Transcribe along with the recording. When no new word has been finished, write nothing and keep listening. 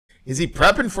Is he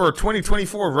prepping for a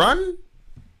 2024 run?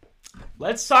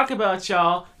 Let's talk about,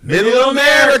 y'all, Middle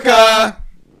America.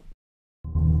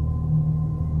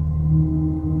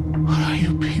 What are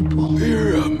you people?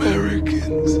 We're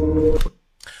Americans.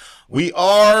 We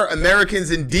are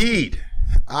Americans indeed.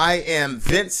 I am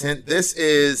Vincent. This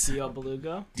is DL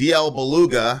Beluga. DL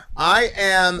Beluga.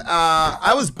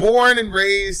 I was born and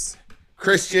raised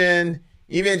Christian,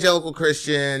 evangelical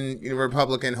Christian,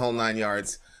 Republican, whole nine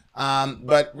yards.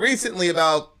 But recently,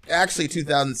 about actually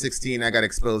 2016, I got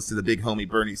exposed to the big homie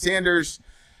Bernie Sanders.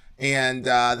 And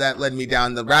that led me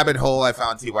down the rabbit hole. I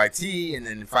found TYT, and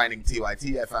then finding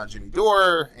TYT, I found Jimmy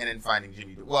Dore, and then finding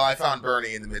Jimmy Dore. Well, I found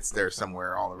Bernie in the midst there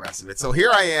somewhere, all the rest of it. So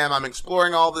here I am. I'm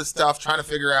exploring all this stuff, trying to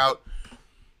figure out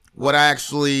what I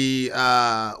actually,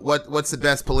 what's the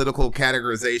best political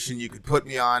categorization you could put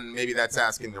me on. Maybe that's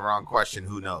asking the wrong question.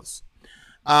 Who knows?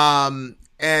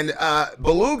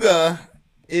 Beluga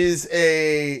is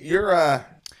I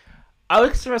would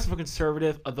consider myself a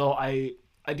conservative, although I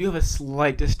do have a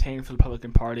slight disdain for the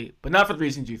Republican Party, but not for the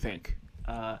reasons you think.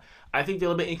 I think they're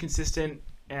a little bit inconsistent,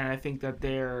 and I think that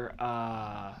they're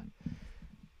I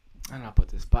don't know how to put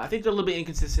this, but I think they're a little bit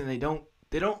inconsistent. They don't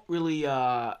really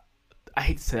I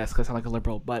hate to say this because I sound like a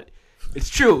liberal, but it's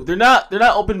true. They're not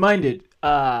open-minded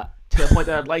to the point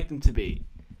that I'd like them to be.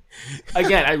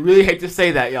 Again, I really hate to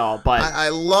say that, y'all, but I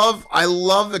love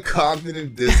the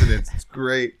cognitive dissonance. It's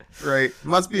great.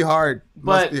 Must be hard.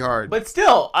 But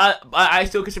still, I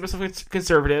still consider myself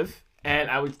conservative,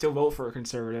 and I would still vote for a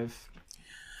conservative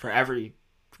for every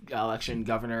election: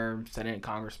 governor, senate,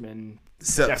 congressman,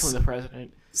 definitely the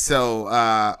president. So,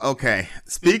 okay.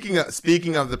 Speaking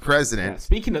of the president. Yeah,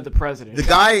 speaking of the president,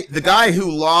 the guy who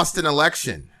lost an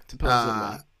election,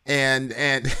 supposedly,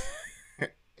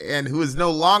 and who is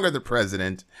no longer the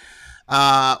president,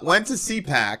 went to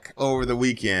CPAC over the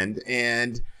weekend,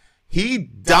 and he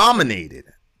dominated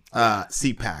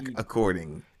CPAC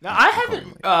according. Now, I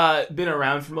haven't been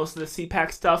around for most of the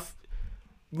CPAC stuff.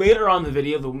 Later on in the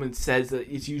video, the woman says that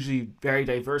it's usually very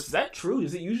diverse. Is that true?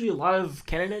 Is it usually a lot of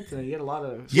candidates and they get a lot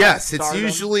of Yes, it's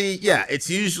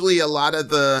usually a lot of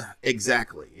the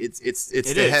exactly. It's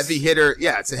the heavy hitter.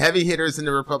 Yeah, it's the heavy hitters in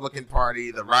the Republican Party,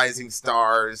 the rising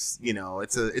stars.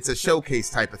 It's a showcase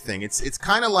type of thing. It's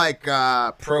kind of like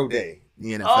Pro Day in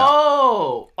the NFL.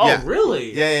 Oh, yeah.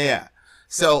 Really? Yeah.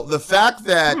 So the fact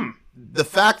that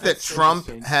Trump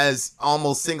has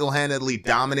almost single-handedly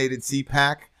dominated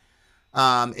CPAC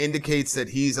indicates that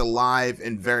he's alive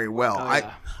and very well. Oh,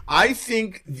 yeah. I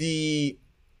think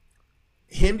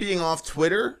him being off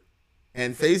Twitter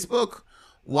and Facebook,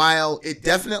 while it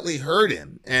definitely hurt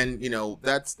him, and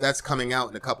that's coming out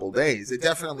in a couple of days, it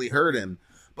definitely hurt him.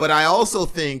 But I also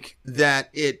think that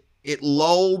it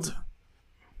lulled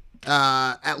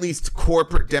at least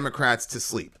corporate Democrats to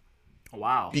sleep.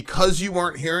 Wow. Because you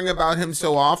weren't hearing about him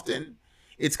so often,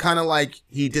 it's kind of like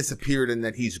he disappeared and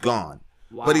that he's gone.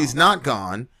 Wow. But he's not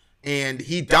gone, and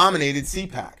he dominated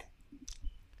CPAC.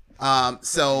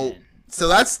 So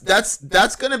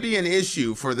that's going to be an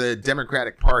issue for the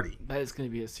Democratic Party. That is going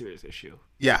to be a serious issue.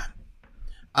 Yeah.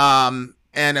 And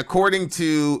according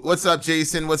to what's up,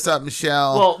 Jason? What's up,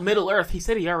 Michelle? Well, Middle Earth, he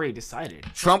said he already decided.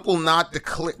 Trump will not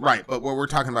declare. Right, but what we're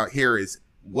talking about here is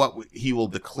what he will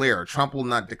declare. Trump will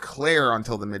not declare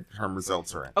until the midterm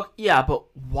results are in. Okay, yeah, but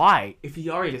why? If he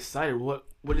already decided,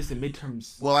 what is the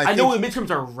midterms? Well, I know the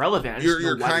midterms are relevant.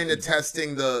 You're kind of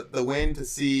testing the wind to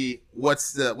see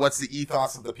what's the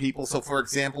ethos of the people. So, for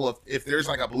example, if there's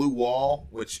like a blue wall,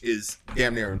 which is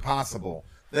damn near impossible,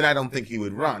 then I don't think he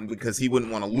would run because he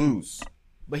wouldn't want to lose.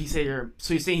 But you're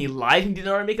saying he lied and didn't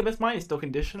already make up his mind? It's still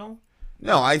conditional?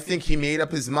 No, I think he made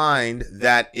up his mind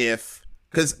that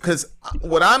because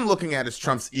what I'm looking at is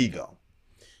Trump's ego.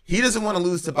 He doesn't want to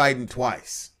lose to Biden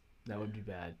twice. That would be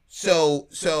bad. So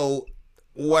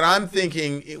what I'm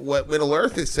thinking, what Middle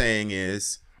Earth is saying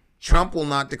is Trump will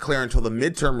not declare until the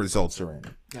midterm results are in.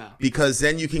 Yeah. Because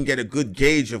then you can get a good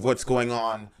gauge of what's going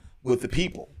on with the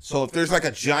people. So if there's like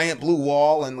a giant blue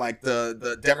wall and like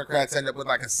the Democrats end up with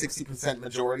like a 60%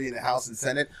 majority in the House and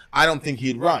Senate, I don't think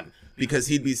he'd run because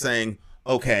he'd be saying,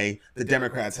 okay, the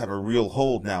Democrats have a real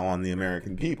hold now on the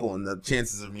American people, and the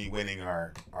chances of me winning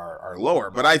are lower.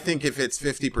 But I think if it's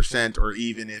 50%, or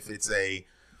even if it's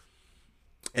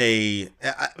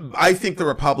I think the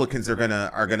Republicans are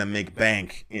gonna make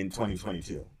bank in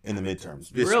 2022 in the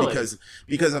midterms, just really?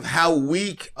 because of how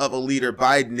weak of a leader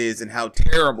Biden is and how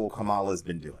terrible Kamala's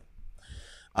been doing.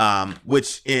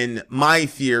 Which in my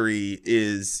theory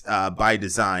is by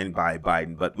design by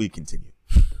Biden, but we continue.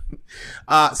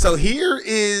 So here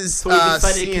is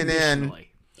CNN.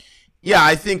 Yeah,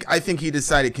 I think he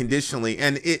decided conditionally,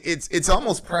 and it's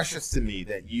almost precious to me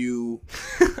that you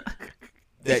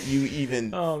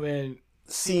even Oh man,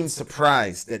 seem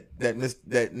surprised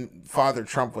that Father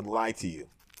Trump would lie to you.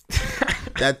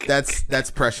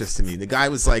 That's precious to me. The guy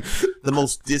was like the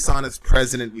most dishonest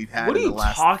president we've had in the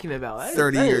last talking about?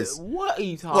 30 years. What are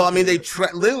you talking? Well, I mean, they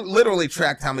about? literally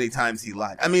tracked how many times he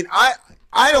lied. I mean,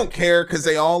 I don't care because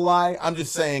they all lie. I'm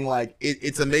just saying, like,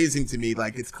 it's amazing to me.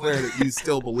 Like, it's clear that you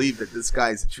still believe that this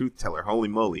guy's a truth teller. Holy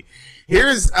moly!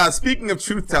 Here's speaking of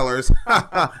truth tellers,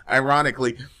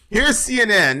 ironically. Here's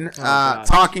CNN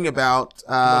talking about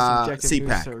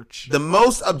CPAC, the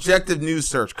most objective news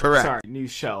search. Correct. Sorry,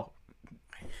 news show.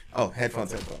 Oh,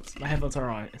 headphones. My headphones are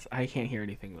on. I can't hear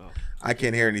anything though. I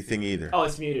can't hear anything either. Oh,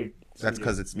 it's muted. That's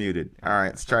because it's muted. All right,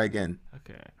 let's try again.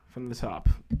 Okay, from the top.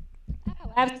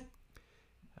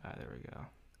 There we go.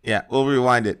 Yeah, we'll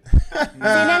rewind it.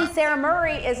 CNN Sarah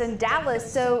Murray is in Dallas.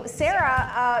 So,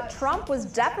 Sarah, Trump was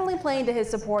definitely playing to his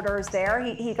supporters there.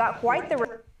 He got quite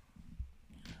the...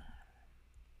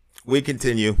 We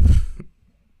continue.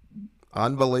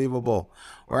 Unbelievable.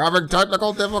 We're having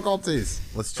technical difficulties.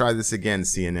 Let's try this again,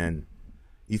 CNN.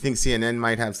 You think CNN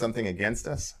might have something against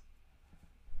us?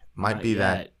 Might be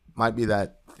that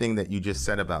thing that you just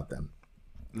said about them.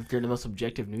 If they're the most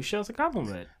objective news show, it's a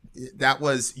compliment. That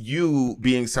was you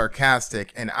being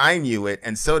sarcastic, and I knew it,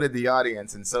 and so did the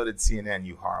audience, and so did CNN,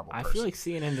 you horrible person. I feel like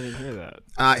CNN didn't hear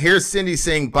that. Here's Cindy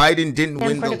saying Biden didn't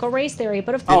win critical race theory,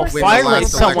 but of course, finally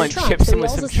someone chips so him he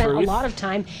with also some spent truth. a lot of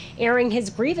time airing his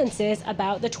grievances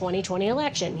about the 2020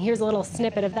 election. Here's a little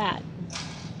snippet of that.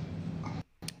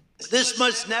 This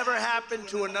must never happen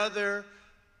to another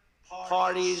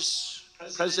party's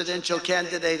presidential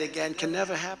candidate again. Can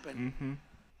never happen. Mm-hmm.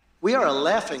 We are a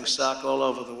laughingstock all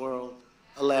over the world.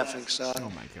 A laughingstock.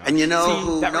 Oh my God. And you know See,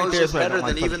 who that right knows there is it why I better don't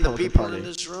than like even the Republican people Party. in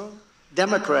this room?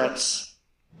 Democrats.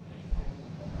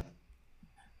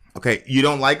 Okay, you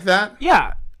don't like that?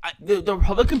 Yeah, the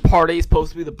Republican Party is supposed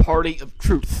to be the party of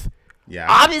truth. Yeah.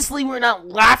 Obviously, we're not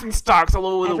laughing stocks all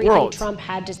over Everything the world. Trump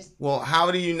had to... Well, how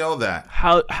do you know that?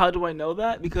 How do I know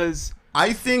that? Because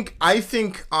I think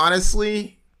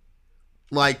honestly,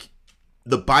 like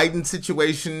the Biden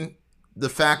situation, the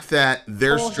fact that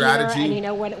their strategy, and you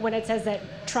know when it says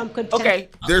that Trump could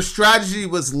their strategy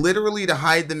was literally to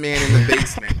hide the man in the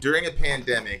basement during a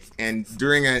pandemic and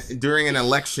during an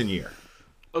election year.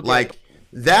 Okay. Like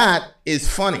that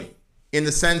is funny in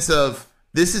the sense of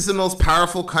this is the most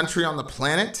powerful country on the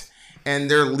planet, and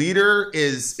their leader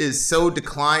is so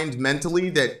declined mentally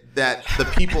that the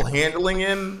people handling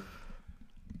him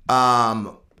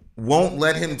won't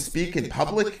let him speak in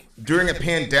public during a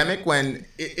pandemic when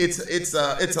it's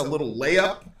a little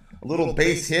layup, a little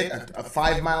base hit, a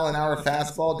 5-mile-an-hour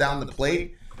fastball down the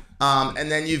plate, and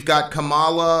then you've got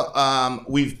Kamala.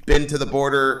 We've been to the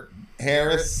border.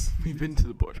 Harris. we've been to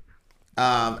the border.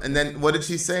 And then what did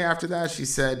she say after that? She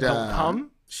said, Don't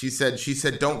come? She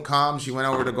said, don't come. She went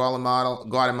over to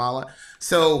Guatemala.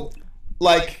 So,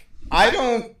 like, I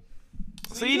don't.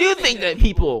 So you do think that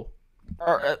people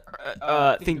are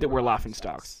think that we're laughing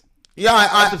stocks? Yeah,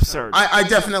 That's absurd. I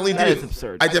definitely do. That is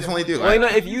absurd. I definitely do. Well, you know,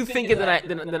 if you think it,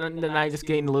 then I just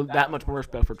gain that much more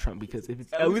respect for Trump because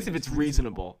at least if it's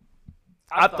reasonable.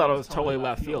 I thought it was totally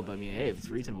left field, but I mean, hey, if it's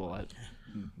reasonable, that's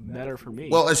better for me.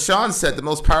 Well, as Sean said, the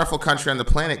most powerful country on the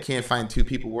planet can't find two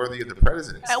people worthy of the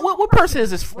presidency. What person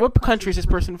is this? What country is this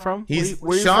person from?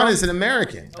 Sean is an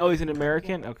American. Oh, he's an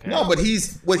American. Okay. No, but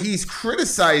he's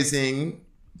criticizing.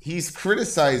 He's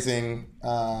criticizing.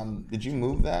 Did you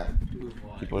move that?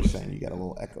 People are saying you got a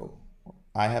little echo.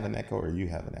 I have an echo, or you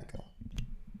have an echo.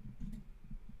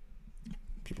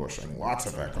 People are saying lots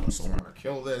of echo, so I'm gonna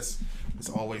kill this. This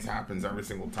always happens every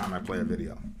single time I play a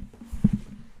video.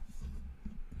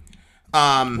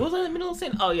 What was I in the middle of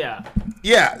saying? Oh yeah.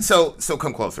 Yeah. So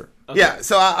come closer. Okay. Yeah.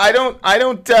 So I don't.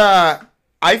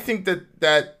 I think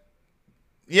that.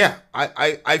 Yeah.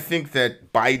 I think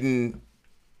that Biden.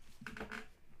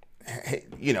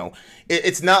 You know,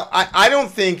 it's not. I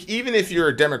don't think even if you're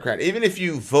a Democrat, even if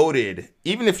you voted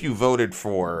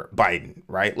for Biden,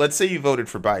 right? Let's say you voted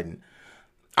for Biden.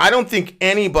 I don't think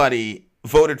anybody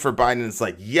voted for Biden and is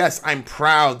like, yes, I'm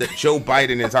proud that Joe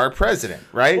Biden is our president,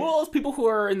 right? Well, those people who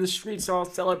are in the streets all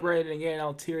celebrating and getting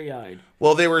all teary-eyed.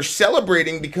 Well, they were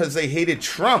celebrating because they hated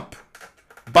Trump.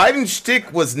 Biden's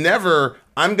shtick was never,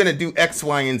 I'm going to do X,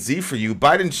 Y, and Z for you.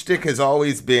 Biden's shtick has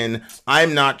always been,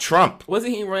 I'm not Trump.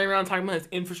 Wasn't he running around talking about his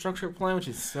infrastructure plan, which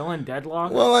is still in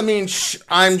deadlock? Well, I mean,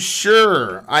 I'm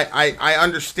sure. I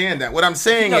understand that. What I'm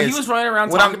saying is... he was running around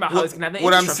talking about how he's going to have an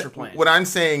infrastructure plan. What I'm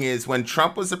saying is when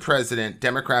Trump was the president,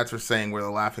 Democrats were saying we're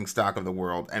the laughingstock of the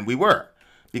world, and we were.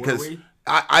 Because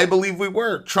I believe we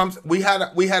were. We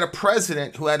had a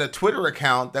president who had a Twitter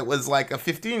account that was like a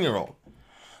 15-year-old.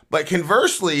 But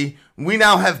conversely, we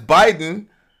now have Biden,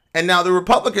 and now the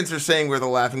Republicans are saying we're the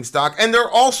laughingstock, and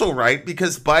they're also right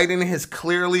because Biden has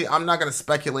clearly, I'm not going to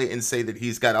speculate and say that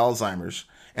he's got Alzheimer's,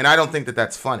 and I don't think that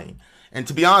that's funny. And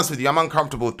to be honest with you, I'm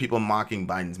uncomfortable with people mocking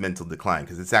Biden's mental decline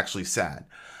because it's actually sad.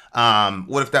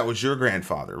 What if that was your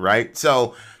grandfather, right?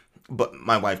 So, but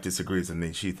my wife disagrees with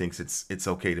me. She thinks it's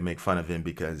okay to make fun of him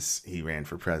because he ran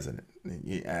for president.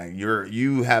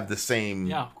 You have the same.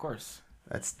 Yeah, of course.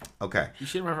 That's okay. You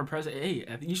shouldn't run for president. Hey,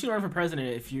 you shouldn't run for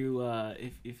president if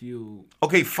you.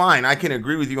 Okay, fine. I can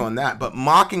agree with you on that. But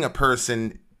mocking a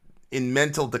person in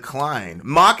mental decline,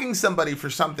 mocking somebody for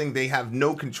something they have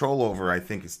no control over, I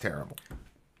think is terrible.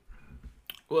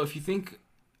 Well, if you think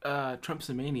Trump's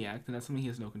a maniac, then that's something he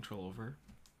has no control over.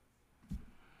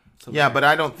 So yeah, but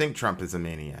I don't think Trump is a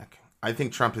maniac. I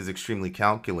think Trump is extremely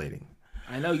calculating.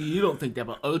 I know you don't think that,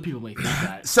 but other people may think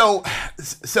that. So.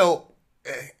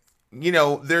 You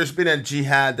know, there's been a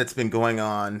jihad that's been going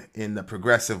on in the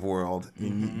progressive world.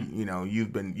 Mm-hmm. You know,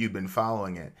 you've been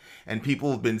following it, and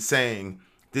people have been saying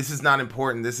this is not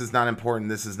important. This is not important.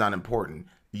 This is not important.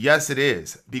 Yes, it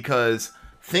is, because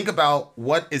think about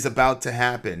what is about to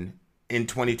happen in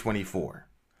 2024.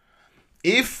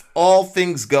 If all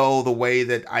things go the way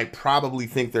that I probably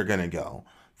think they're going to go,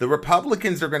 the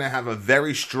Republicans are going to have a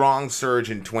very strong surge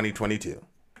in 2022.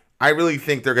 I really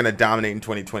think they're going to dominate in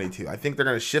 2022. I think they're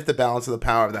going to shift the balance of the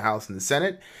power of the House and the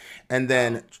Senate. And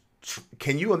then,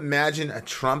 can you imagine a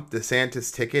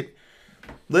Trump-DeSantis ticket?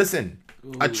 Listen,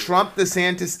 a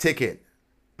Trump-DeSantis ticket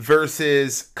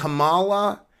versus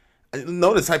Kamala.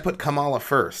 Notice I put Kamala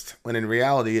first, when in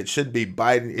reality it should be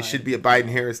Biden. It should be a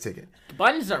Biden-Harris ticket.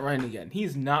 Biden's not running again.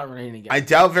 He's not running again. I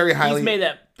doubt very highly. He's made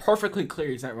that perfectly clear.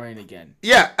 He's not running again.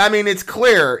 Yeah, I mean it's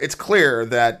clear. It's clear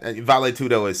that Vale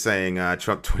Tudo is saying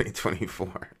Trump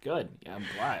 2024. Good. Yeah, I'm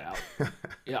glad.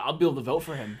 I'll be able to vote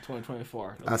for him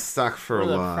 2024. Astaghfirullah. One of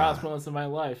the proudest moments of my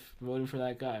life, voting for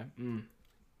that guy.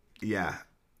 Yeah,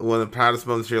 one of the proudest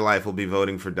moments of your life will be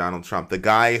voting for Donald Trump, the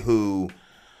guy who,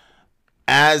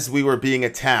 as we were being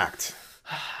attacked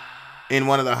in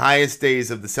one of the highest days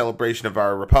of the celebration of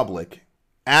our republic,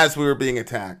 as we were being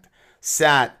attacked,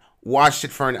 watched it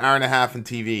for an hour and a half on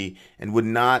TV, and would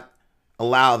not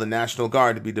allow the National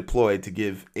Guard to be deployed to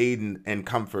give aid and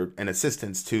comfort and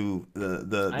assistance to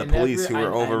the police who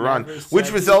were overrun,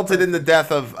 which resulted in the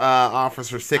death of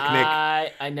Officer Sicknick.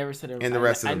 I never said it. And the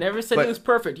rest of them. I never said it was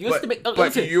perfect. You have to make.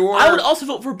 Listen, you're, I would also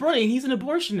vote for Bernie. He's an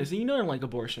abortionist, and you know I don't like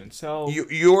abortion. So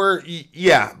you're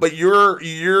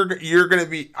gonna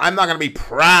be. I'm not gonna be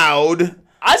proud.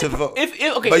 To vote.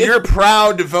 You're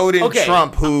proud to vote in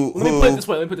Trump. Let me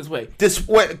put it this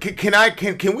way.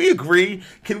 Can we agree?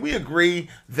 Can we agree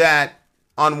that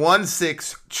on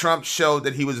 1/6 Trump showed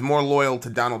that he was more loyal to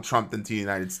Donald Trump than to the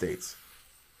United States?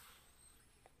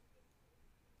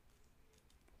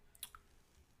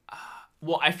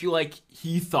 Well, I feel like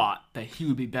he thought that he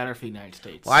would be better for the United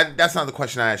States. Well, that's not the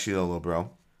question I asked you, though, little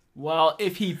bro. Well,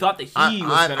 if he thought that he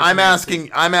was better, I'm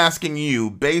asking you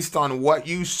based on what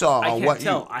you saw. I can't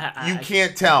tell. You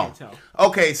can't tell.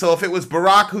 Okay, so if it was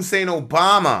Barack Hussein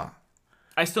Obama,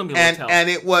 I still be able to tell. And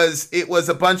it was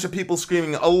a bunch of people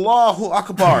screaming Allahu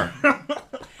Akbar,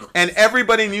 and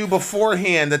everybody knew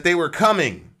beforehand that they were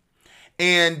coming,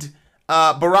 and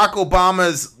Barack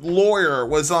Obama's lawyer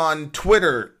was on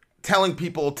Twitter telling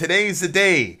people today's the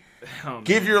day. Oh,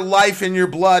 give your life and your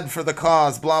blood for the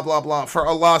cause, blah, blah, blah, for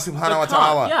Allah subhanahu wa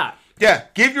ta'ala. Yeah,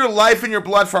 give your life and your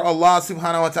blood for Allah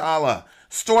subhanahu wa ta'ala.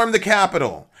 Storm the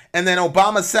Capitol. And then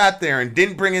Obama sat there and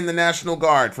didn't bring in the National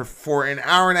Guard for an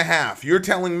hour and a half. You're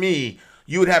telling me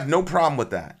you would have no problem with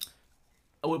that?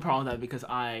 I would have a problem with that because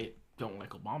I don't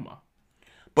like Obama.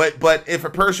 But if a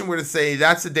person were to say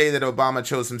that's the day that Obama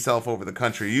chose himself over the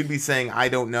country, you'd be saying I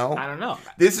don't know. I don't know.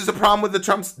 This is a problem with the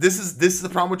Trumps. This is the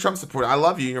problem with Trump support. I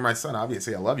love you. You're my son.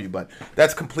 Obviously, I love you. But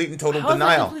that's complete and total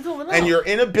denial. And your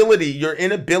inability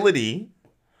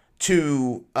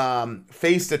to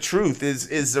face the truth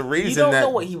is the reason. You don't know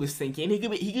what he was thinking. He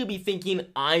could be thinking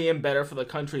I am better for the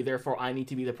country, therefore I need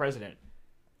to be the president.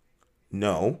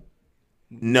 No.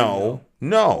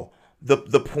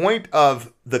 The point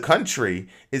of the country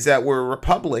is that we're a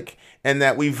republic and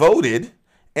that we voted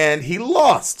and he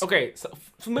lost. Okay, so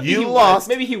maybe he lost.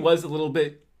 Maybe he was a little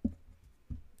bit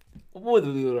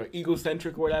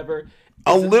egocentric or whatever.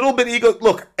 A little bit ego.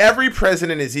 Look, every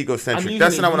president is egocentric.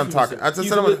 That's not what I'm talking.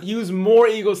 He was more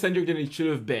egocentric than he should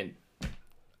have been.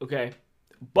 Okay,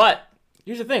 but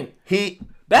here's the thing.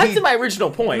 Back to my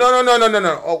original point. No.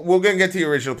 Oh, we're gonna get to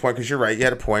your original point because you're right. You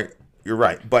had a point. You're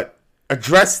right, but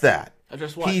address that.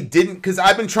 Address what? He didn't, because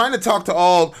I've been trying to talk to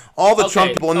all the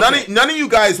Trump people, and none of you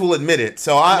guys will admit it.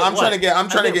 So I'm trying to get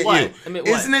you.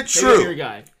 Isn't it true?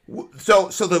 So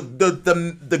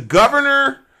the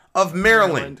governor of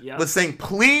Maryland was saying,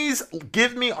 please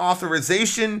give me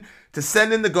authorization to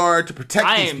send in the guard to protect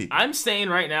these people. I'm saying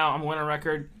right now, I'm going on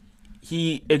record.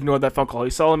 He ignored that phone call. He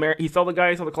saw the guy, he saw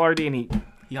the caller ID, and he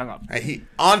hung up. He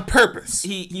on purpose.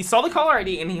 He saw the caller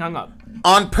ID and he hung up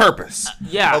on purpose.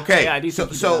 Yeah. Okay. Yeah, I do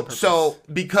think so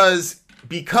because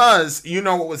you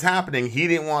know what was happening, he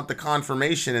didn't want the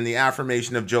confirmation and the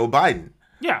affirmation of Joe Biden.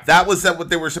 Yeah. That was what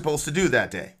they were supposed to do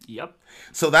that day. Yep.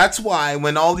 So that's why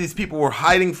when all these people were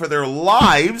hiding for their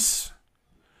lives,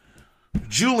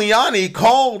 Giuliani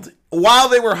called while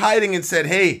they were hiding and said,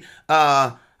 "Hey,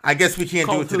 I guess we can't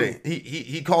do it today."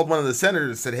 He called one of the senators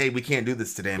and said, "Hey, we can't do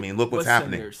this today. I mean, look what's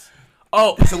happening." Senators?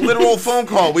 Oh, it's a literal phone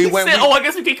call. I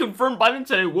guess we can confirm Biden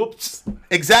today. Whoops.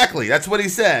 Exactly. That's what he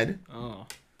said. Oh.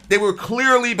 They were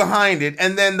clearly behind it,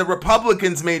 and then the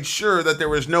Republicans made sure that there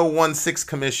was no 1-6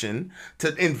 commission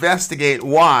to investigate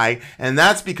why, and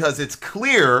that's because it's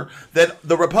clear that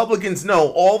the Republicans know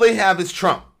all they have is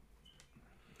Trump.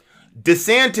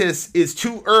 DeSantis is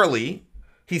too early.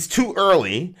 He's too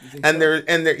early, and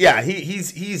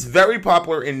he's very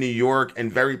popular in New York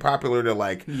and very popular to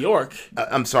like New York.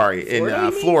 I'm sorry,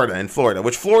 Florida, in Florida,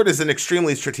 which Florida is an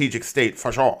extremely strategic state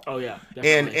for sure. Oh yeah,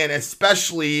 definitely. and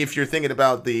especially if you're thinking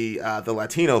about the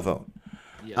Latino vote.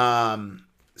 Yeah.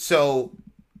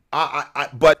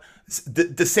 But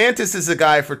DeSantis is a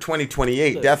guy for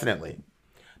 2028, definitely.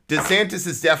 DeSantis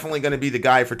is definitely going to be the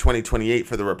guy for 2028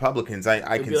 for the Republicans.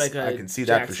 I can see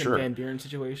that for sure. Van Buren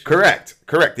situation. Correct.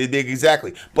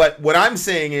 Exactly. But what I'm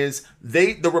saying is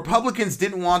the Republicans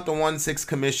didn't want the 1-6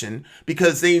 commission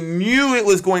because they knew it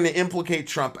was going to implicate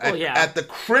Trump at the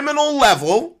criminal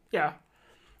level. Yeah.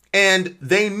 And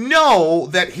they know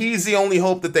that he's the only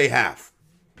hope that they have.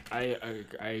 I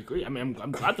agree. I mean,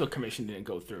 I'm glad the commission didn't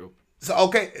go through. So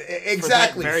okay,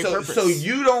 exactly. So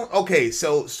you don't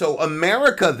So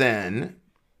America then,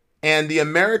 and the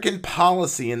American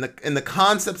policy and the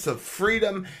concepts of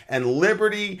freedom and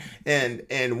liberty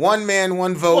and one man,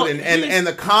 one vote, and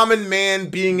the common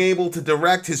man being able to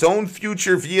direct his own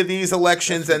future via these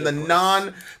elections and the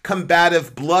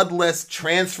non-combative, bloodless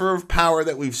transfer of power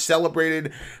that we've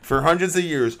celebrated for hundreds of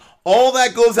years, all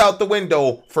that goes out the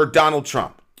window for Donald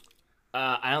Trump.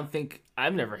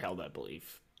 I've never held that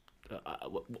belief.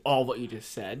 All what you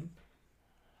just said.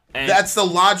 And that's the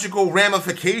logical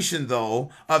ramification,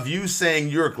 though, of you saying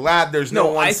you're glad there's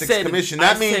no 1-6 commission.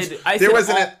 That means there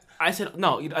wasn't I said,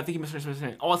 no, I think you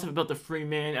misunderstood. All stuff about the free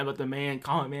man, about the man,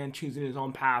 common man choosing his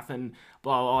own path and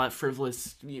all that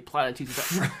frivolous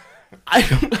platitudes. I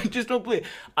just don't believe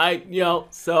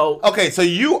so. Okay, so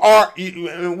you are,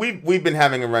 we've been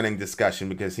having a running discussion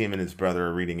because him and his brother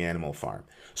are reading Animal Farm.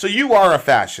 So you are a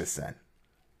fascist then.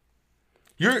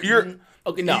 You're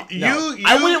okay. No,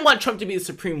 I wouldn't want Trump to be the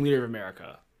supreme leader of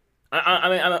America.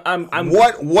 I'm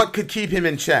what could keep him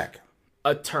in check?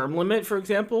 A term limit, for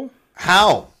example.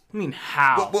 How? I mean,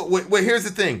 how? Well, here's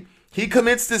the thing. He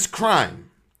commits this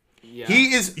crime. Yeah.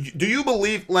 He is. Do you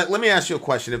believe? Let me ask you a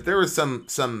question. If there was some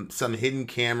hidden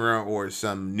camera or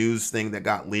some news thing that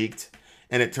got leaked,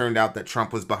 and it turned out that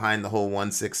Trump was behind the whole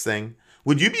 1-6 thing,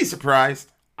 would you be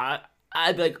surprised?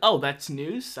 I'd be like, oh, that's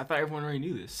news? I thought everyone already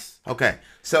knew this. Okay.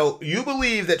 So you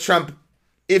believe that Trump,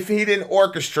 if he didn't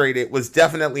orchestrate it, was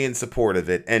definitely in support of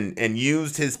it and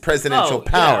used his presidential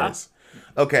powers.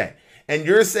 Yeah. Okay. And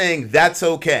you're saying that's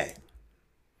okay.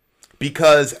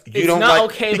 Because you don't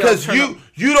like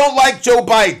Joe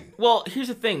Biden. Well, here's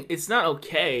the thing. It's not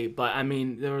okay, but I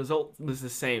mean, the result was the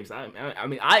same. So,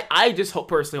 I just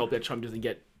personally hope that Trump doesn't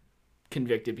get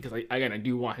convicted because I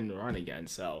do want him to run again.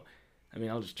 So, I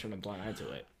mean, I'll just turn a blind eye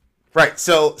to it. Right.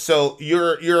 So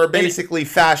you're basically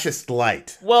fascist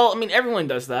light. Well, I mean, everyone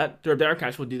does that. The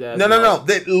Democrats will do that. No.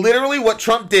 That literally what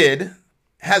Trump did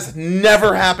has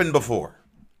never happened before.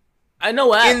 I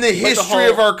know that. In the history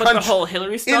of our country. The whole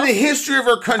Hillary stuff? In the history of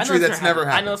our country, that's never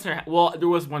happened. I know it's never happened. Well, there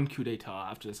was one coup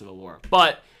d'etat after the Civil War.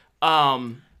 But,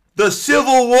 the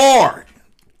Civil War!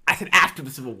 I said after the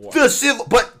Civil War.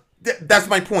 That's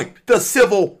my point. The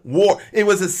Civil War. It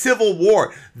was a civil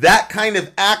war. That kind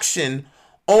of action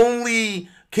only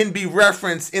can be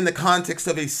referenced in the context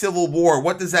of a civil war.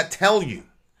 What does that tell you?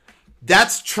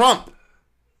 That's Trump.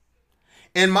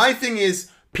 And my thing is,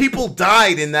 people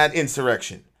died in that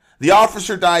insurrection. The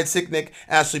officer died, Sicknick.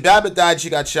 Ashley Babbitt died. She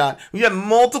got shot. We had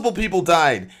multiple people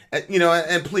died.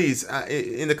 And please,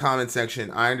 in the comment section,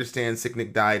 I understand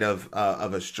Sicknick died of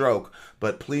a stroke,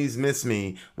 but please miss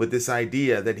me with this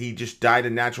idea that he just died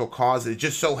of natural causes. It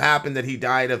just so happened that he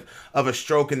died of a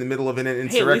stroke in the middle of an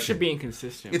insurrection. Hey, at least you're being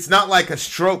consistent. It's not like a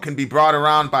stroke can be brought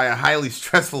around by a highly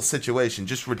stressful situation.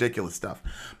 Just ridiculous stuff.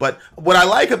 But what I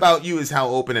like about you is how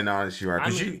open and honest you are,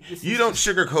 because you don't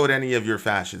sugarcoat any of your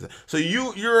fascism. So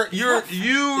you're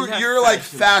like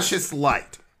fascist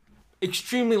light.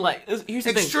 Extremely light. Here's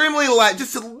the thing. Extremely light.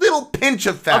 Just a little pinch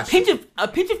of fascism. A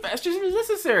pinch of fascism is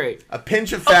necessary. A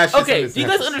pinch of fascism. Okay, is do you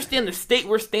guys necessary. understand the state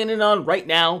we're standing on right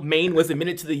now? Maine was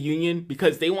admitted to the Union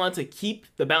because they wanted to keep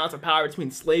the balance of power between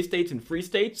slave states and free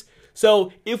states.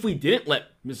 So if we didn't let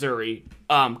Missouri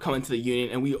come into the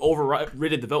Union and we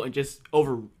overrid the vote and just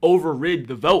overrid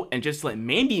the vote and just let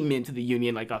Maine be into the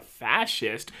Union like a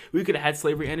fascist, we could have had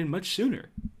slavery ended much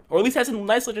sooner. Or at least had some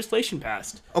nice legislation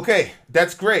passed. Okay,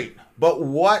 that's great. But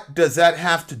what does that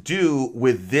have to do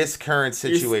with this current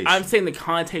situation? I'm saying the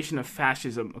connotation of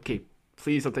fascism. Okay,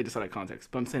 please don't take this out of context.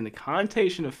 But I'm saying the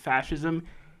connotation of fascism.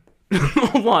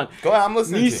 Hold on. Go ahead, I'm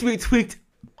listening. Needs to be tweaked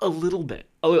a little bit.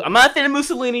 I'm not a fan of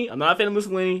Mussolini. I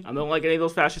don't like any of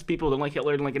those fascist people. I don't like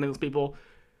Hitler. I don't like any of those people.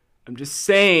 I'm just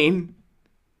saying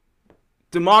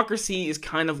democracy is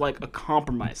kind of like a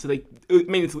compromise. So it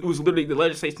was literally the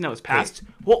legislation that was passed.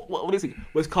 What is it?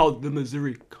 Was called the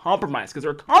Missouri Compromise, because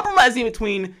they're compromising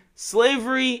between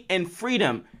slavery and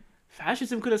freedom.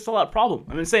 Fascism could have solved that problem.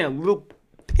 I'm saying a little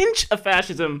pinch of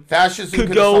fascism could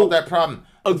have solved that problem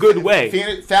a good way.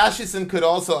 Fascism could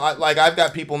also, I've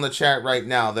got people in the chat right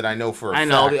now that I know for a fact. I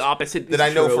know the opposite. That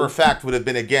I know for a fact would have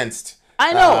been against.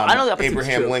 I know the opposite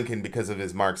Abraham is true. Lincoln because of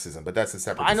his Marxism, but that's a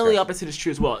separate. I know the opposite is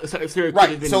true as well. So if there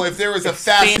So if there was a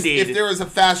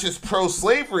fascist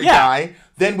pro-slavery guy,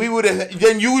 then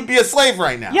you would be a slave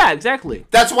right now. Yeah, exactly.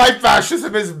 That's why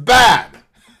fascism is bad.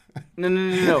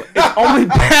 No. It's only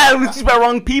bad when it's by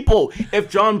wrong people. If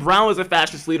John Brown was a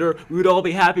fascist leader, we would all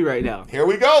be happy right now. Here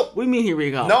we go. What do you mean, here we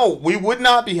go? No, we would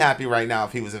not be happy right now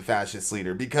if he was a fascist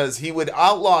leader, because he would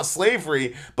outlaw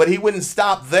slavery, but he wouldn't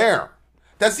stop there.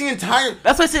 That's the entire.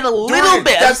 That's why I said a little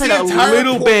bit. That's the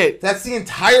entire bit. That's the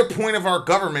entire point of our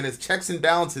government is checks and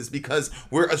balances, because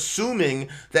we're assuming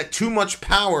that too much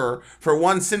power for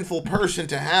one sinful person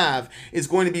to have is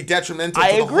going to be detrimental.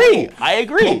 I agree.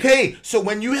 Okay, so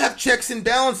when you have checks and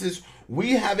balances,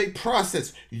 we have a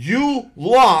process. You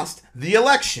lost the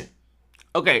election.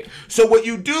 Okay. So what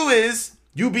you do is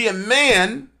you be a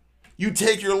man. You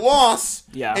take your loss,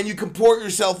 and you comport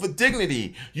yourself with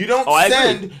dignity. You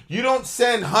don't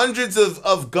send hundreds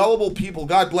of gullible people.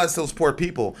 God bless those poor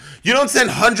people. You don't send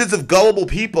hundreds of gullible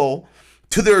people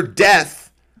to their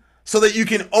death so that you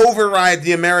can override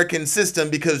the American system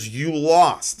because you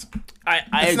lost. That's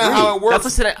agree. Not how it works.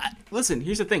 That's what I said. Listen,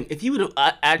 here's the thing. If you would have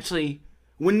actually,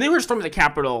 when they were storming the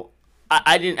Capitol,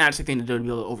 I didn't actually think that they would be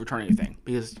able to overturn anything,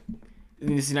 because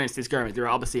in this United States government, they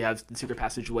obviously have the secret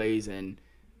passageways and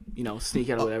sneak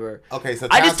out or whatever. Okay, so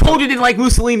I just told you didn't like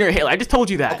Mussolini or Hitler. I just told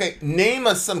you that. Okay, name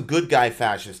us some good guy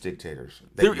fascist dictators.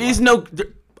 There is no.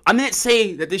 I didn't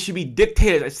say that they should be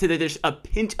dictators. I said that there's a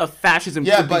pinch of fascism.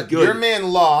 Yeah, but be good. Your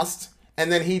man lost,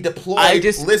 and then he deployed.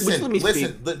 Listen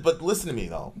to me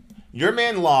though. Your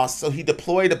man lost, so he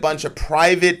deployed a bunch of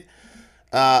private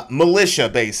militia,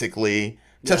 basically,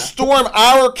 to storm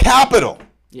our capital.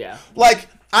 Yeah. Like.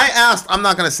 I asked, I'm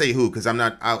not going to say who because I'm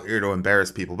not out here to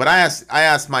embarrass people, but I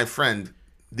asked my friend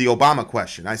the Obama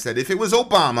question. I said, if it was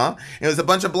Obama, and it was a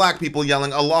bunch of black people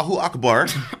yelling Allahu Akbar,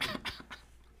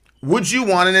 would you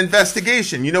want an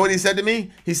investigation? You know what he said to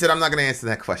me? He said, I'm not going to answer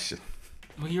that question.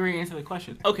 Well, you already answered the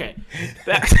question. Okay,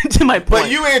 back to my point.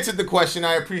 But you answered the question.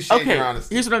 I appreciate your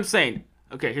honesty. Here's what I'm saying.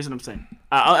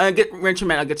 I'll get Rancher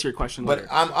Man. I'll get to your question later.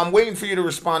 But I'm waiting for you to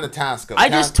respond to Tasco. I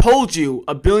just told you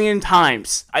a billion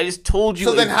times. So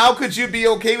then how could you be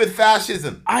okay with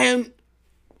fascism? I'm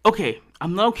not okay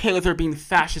with there being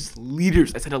fascist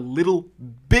leaders. I said a little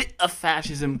bit of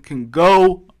fascism can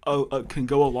go a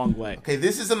long way. Okay,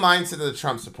 this is the mindset of the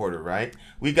Trump supporter, right?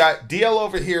 We got DL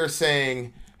over here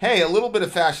saying, hey, a little bit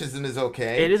of fascism is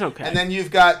okay. It is okay. And then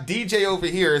you've got DJ over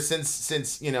here,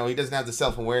 since he doesn't have the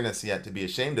self-awareness yet to be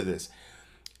ashamed of this.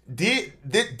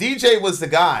 DJ was the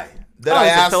guy that I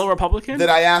asked. Fellow Republican? That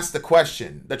I asked the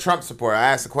question. The Trump supporter. I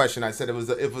asked the question. I said it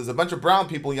was a bunch of brown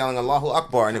people yelling Allahu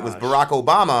Akbar, and it was Barack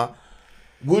Obama.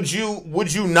 Would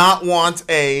you not want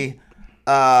a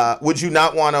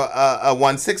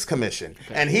 1-6 commission?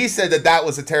 Okay. And he said that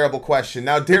was a terrible question.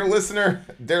 Now, dear listener.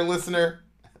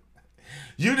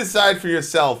 You decide for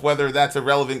yourself whether that's a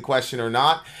relevant question or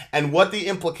not, and what the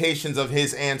implications of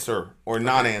his answer or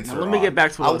non-answer Let me get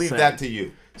back to what I I'll was leave saying. that to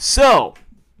you. So,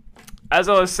 as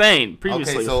I was saying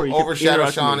previously, Okay, so before you Overshadow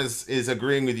interrupted Sean me. is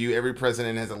agreeing with you. Every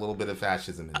president has a little bit of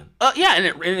fascism in him. Yeah, and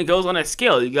it goes on a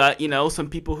scale. You got, some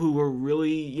people who were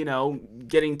really,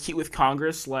 getting cute with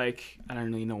Congress. Like, I don't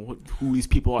really know who these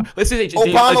people are. Let's say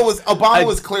Obama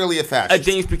was clearly a fascist. A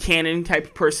James Buchanan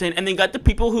type person. And then you got the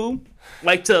people who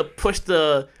like to push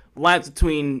the lines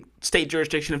between state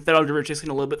jurisdiction and federal jurisdiction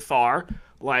a little bit far,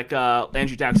 like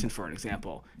Andrew Jackson, for an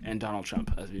example, and Donald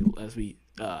Trump, as we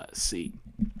see.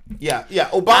 Yeah.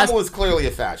 Obama was clearly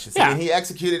a fascist. Yeah. I mean, he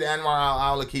executed Anwar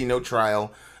al-Awlaki, no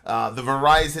trial. The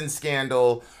Verizon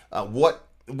scandal,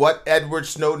 what Edward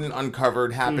Snowden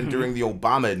uncovered happened during the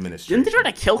Obama administration. Didn't they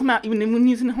try to kill him out even when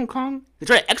he was in Hong Kong? They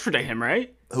tried to extradite him,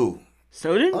 right? Who?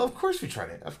 Snowden? Oh, of course we tried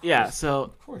it. Of course. Yeah, so,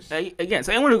 Of course. Again,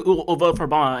 so anyone who will vote for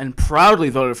Obama and proudly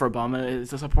voted for Obama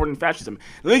is supporting fascism.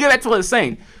 Let me get back to what I was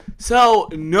saying. So,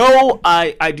 no,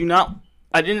 I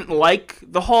didn't like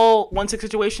the whole 1-6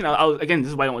 situation. Again,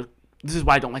 this is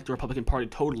why I don't like the Republican Party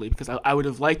totally, because I would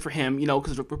have liked for him,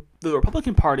 because the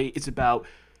Republican Party is about,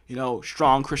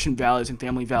 strong Christian values and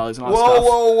family values and all that stuff.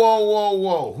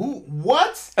 Whoa. Who?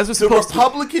 What? That's what's the supposed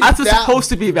Republican to, that's what's supposed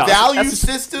to be about. Value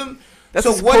system? That's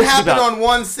So what's what supposed to be happened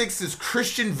about. on 1-6 is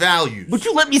Christian values. Would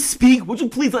you let me speak? Would you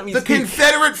please let me The speak?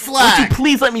 Confederate Would flag. you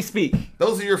please let me speak?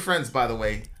 Those are your friends, by the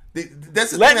way.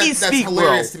 That's the Let thing me that's speak,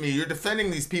 hilarious bro. to me. You're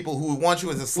defending these people who want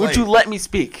you as a slave. Would you let me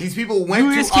speak? These people went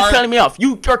You to just keep our... cutting me off.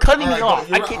 You are cutting All me right, off.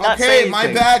 you're I right. cannot say Okay, anything.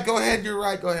 my bad. Go ahead. You're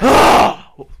right. Go ahead.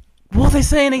 What was I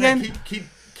saying again? Keep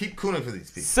cooning for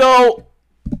these people. So,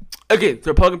 again,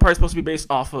 the Republican Party is supposed to be based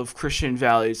off of Christian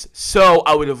values. So,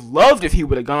 I would have loved if he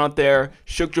would have gone out there,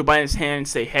 shook Joe Biden's hand, and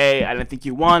say, hey, I didn't think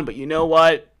you won, but you know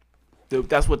what?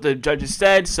 That's what the judges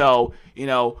said. So,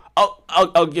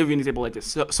 I'll give you an example like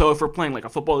this. So if we're playing like a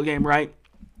football game, right?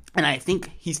 And I think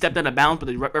he stepped out of bounds, but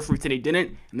the referee said he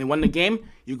didn't, and they won the game.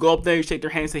 You go up there, you shake their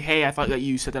hand, and say, hey, I thought that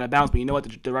you stepped out of bounds, but you know what?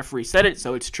 The referee said it,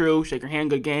 so it's true. Shake your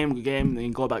hand, good game, and then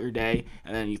you go about your day,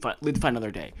 and then you live to find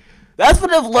another day. That's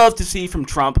what I'd love to see from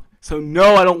Trump. So,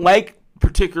 no, I don't like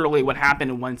particularly what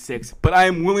happened in 1-6, but I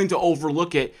am willing to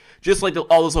overlook it, just like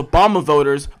all those Obama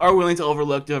voters are willing to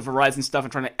overlook the Verizon stuff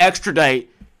and trying to extradite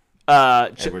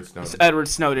Edward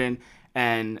Snowden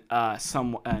and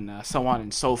so on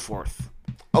and so forth.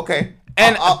 Okay.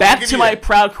 And I'll back give to you my that.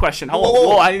 proud question.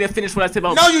 Whoa, I need to finish what I said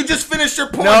about... No, you just finished your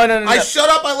point. No. I shut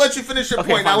up. I let you finish your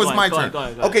Okay, point. fine, That was go my ahead, turn. go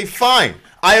ahead. Okay, fine.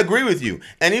 I agree with you.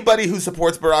 Anybody who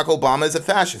supports Barack Obama is a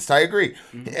fascist. I agree.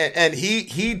 Mm-hmm. And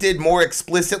he did more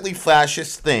explicitly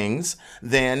fascist things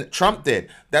than Trump did.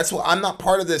 That's why I'm not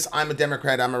part of this. I'm a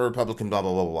Democrat. I'm a Republican. Blah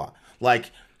blah blah blah blah.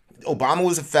 Like, Obama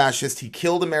was a fascist. He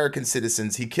killed American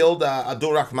citizens. He killed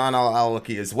Abdul Rahman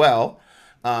al-Awlaki as well,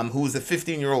 who was a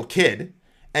 15-year-old kid,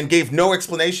 and gave no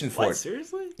explanation for What, it.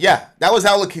 seriously? Yeah, that was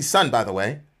Awlaki's son, by the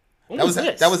way. That was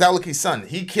this? Awlaki's son.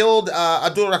 He killed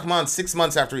Abdul Rahman 6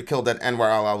 months after he killed Anwar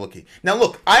al-Awlaki. Now,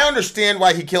 look, I understand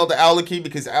why he killed Awlaki,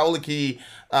 because Awlaki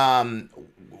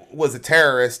was a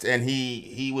terrorist, and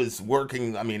he was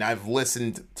working. I mean, I've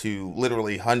listened to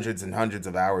literally hundreds and hundreds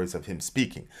of hours of him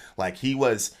speaking. Like, he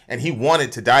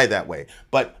wanted to die that way.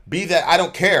 But be that, I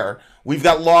don't care. We've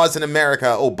got laws in America.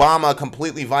 Obama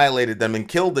completely violated them and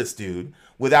killed this dude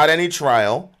without any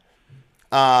trial.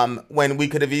 When we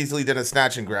could have easily done a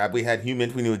snatch and grab. We had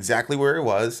humans, we knew exactly where he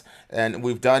was, and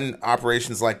we've done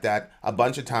operations like that a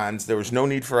bunch of times. There was no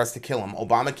need for us to kill him.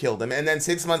 Obama killed him, and then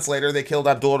 6 months later they killed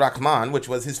Abdul Rahman, which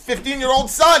was his 15-year-old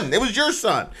son. It was your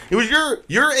son. It was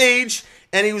your age,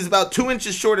 and he was about 2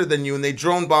 inches shorter than you, and they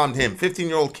drone bombed him,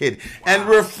 15-year-old kid, and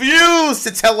refused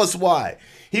to tell us why.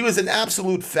 He was an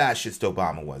absolute fascist,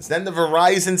 Obama was. Then the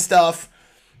Verizon stuff,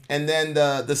 and then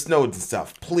the Snowden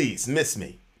stuff. Please, miss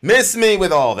me. Miss me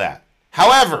with all that.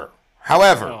 However, the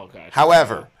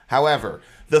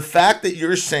fact that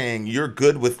you're saying you're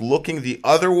good with looking the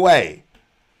other way,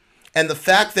 and the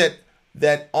fact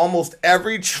that almost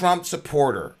every Trump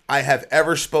supporter I have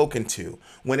ever spoken to,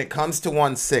 when it comes to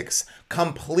 1-6,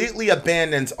 completely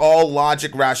abandons all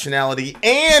logic, rationality,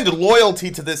 and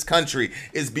loyalty to this country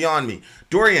is beyond me.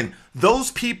 Dorian, those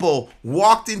people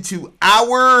walked into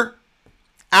our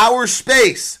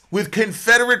space with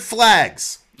Confederate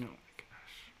flags.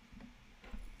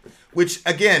 Which,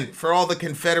 again, for all the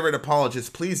Confederate apologists,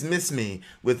 please miss me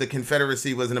with the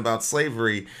Confederacy wasn't about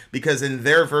slavery, because in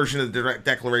their version of the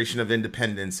Declaration of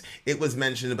Independence, it was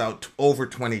mentioned about over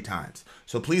 20 times.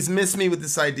 So please miss me with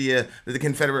this idea that the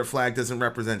Confederate flag doesn't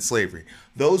represent slavery.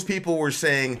 Those people were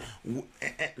saying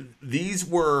these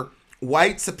were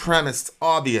white supremacists,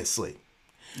 obviously.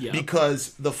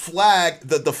 because the flag,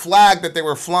 the flag that they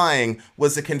were flying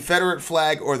was the Confederate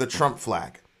flag or the Trump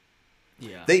flag.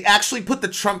 Yeah. They actually put the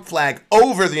Trump flag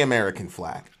over the American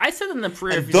flag. I said in the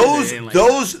prayer. And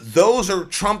those are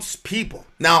Trump's people.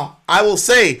 Now, I will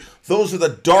say those are the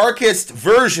darkest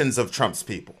versions of Trump's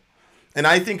people. And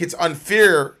I think it's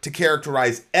unfair to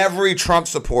characterize every Trump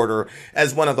supporter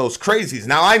as one of those crazies.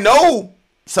 Now, I know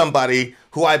somebody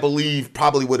who I believe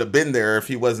probably would have been there if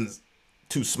he wasn't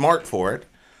too smart for it.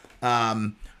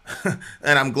 And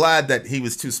I'm glad that he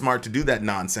was too smart to do that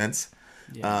nonsense.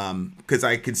 Because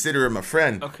I consider him a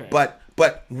friend. Okay.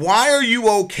 But why are you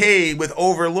okay with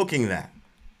overlooking that?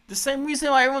 The same reason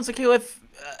why everyone's okay with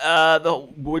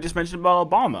we just mentioned about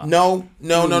Obama. No.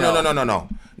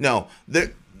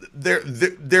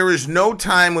 There is no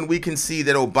time when we can see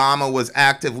that Obama was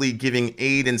actively giving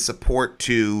aid and support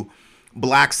to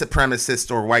black supremacists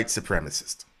or white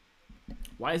supremacists.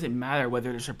 Why does it matter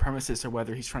whether they're supremacists or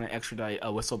whether he's trying to extradite a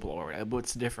whistleblower?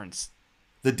 What's the difference?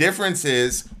 The difference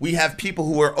is we have people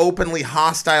who are openly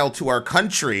hostile to our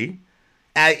country,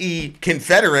 i.e.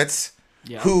 Confederates,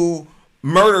 who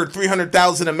murdered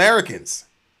 300,000 Americans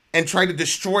and tried to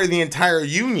destroy the entire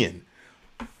Union.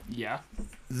 Yeah.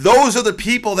 Those are the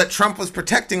people that Trump was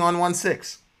protecting on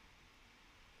 1/6.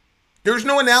 There's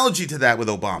no analogy to that with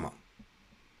Obama.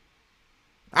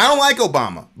 I don't like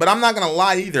Obama, but I'm not going to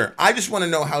lie either. I just want to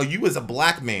know how you as a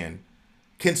black man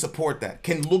can support that,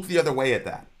 can look the other way at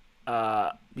that.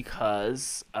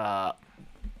 Because I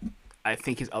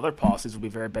think his other policies will be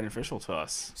very beneficial to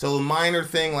us. So a minor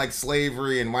thing like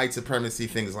slavery and white supremacy,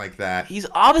 things like that. He's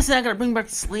obviously not going to bring back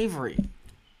slavery.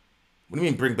 What do you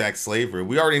mean bring back slavery?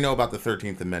 We already know about the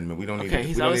 13th Amendment. We don't need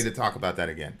to talk about that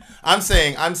again. I'm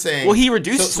saying. Well, he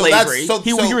reduced slavery.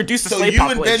 He reduced the slave population. So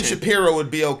you and Ben Shapiro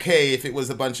would be okay if it was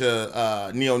a bunch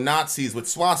of neo-Nazis with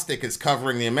swastikas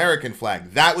covering the American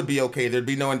flag. That would be okay. There'd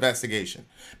be no investigation.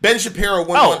 Ben Shapiro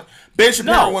wouldn't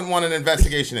want an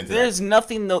investigation into that. There's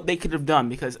nothing they could have done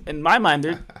because, in my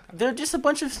mind, they're just a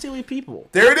bunch of silly people.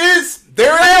 There it is.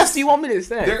 What else do you want me to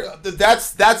say?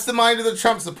 That's the mind of the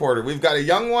Trump supporter. We've got a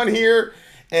young one here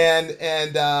and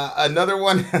another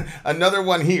one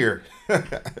here,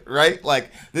 right?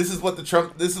 Like this is what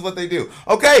they do.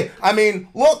 Okay, I mean,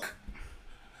 look.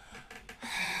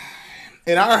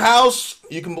 In our house,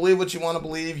 you can believe what you want to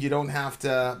believe. You don't have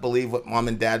to believe what mom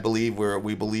and dad believe.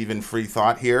 We believe in free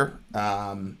thought here.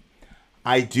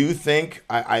 I do think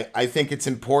I think it's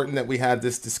important that we had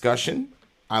this discussion.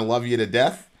 I love you to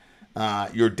death.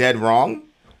 You're dead wrong.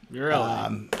 You're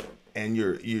and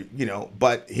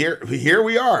but here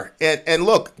we are. And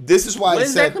look, this is why what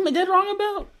exactly am I dead wrong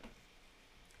about?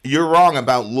 You're wrong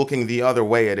about looking the other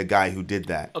way at a guy who did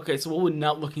that. Okay, so what would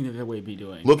not looking the other way be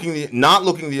doing? Not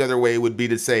looking the other way would be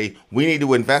to say, we need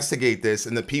to investigate this,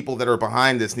 and the people that are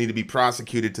behind this need to be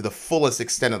prosecuted to the fullest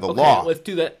extent of the law. Let's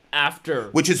do that after.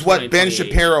 Which is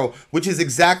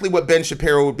exactly what Ben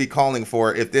Shapiro would be calling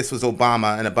for if this was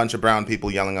Obama and a bunch of brown people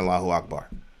yelling Allahu Akbar.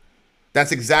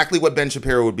 That's exactly what Ben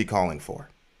Shapiro would be calling for.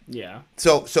 Yeah.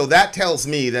 So that tells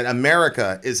me that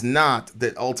America is not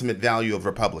the ultimate value of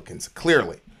Republicans,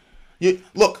 clearly.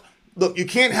 Look, you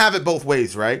can't have it both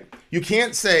ways, right? You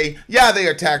can't say, yeah, they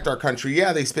attacked our country.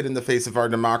 Yeah, they spit in the face of our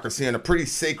democracy on a pretty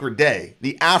sacred day,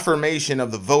 the affirmation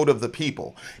of the vote of the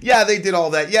people. Yeah, they did all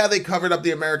that. Yeah, they covered up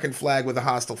the American flag with a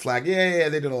hostile flag. Yeah,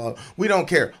 they did all that. We don't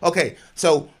care. Okay,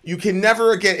 so you can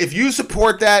never again, if you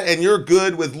support that and you're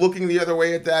good with looking the other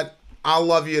way at that, I'll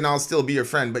love you and I'll still be your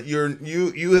friend. But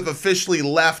you have officially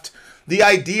left the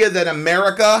idea that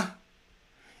America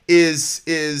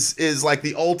is like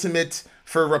the ultimate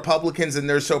for Republicans and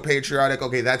they're so patriotic.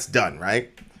 Okay, that's done, right?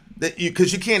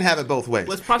 Because you can't have it both ways.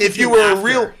 If you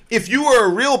were a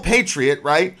real patriot,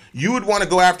 right, you would want to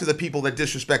go after the people that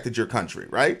disrespected your country,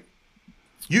 right?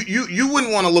 You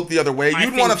wouldn't want to look the other way.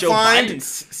 You'd want to find Biden's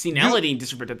senility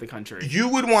disrespected the country. You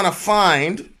would want to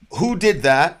find who did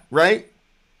that, right?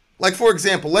 Like, for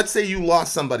example, let's say you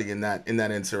lost somebody in that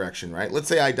insurrection, right? Let's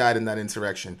say I died in that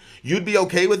insurrection. You'd be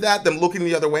okay with that, them looking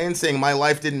the other way and saying my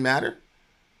life didn't matter?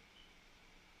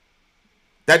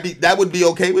 That would be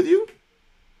okay with you?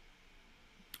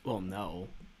 Well, no.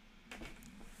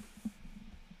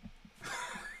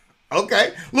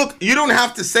 Okay. Look, you don't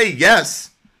have to say yes.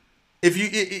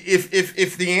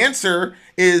 If the answer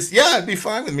is yeah, it'd be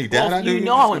fine with me, Dad. Well,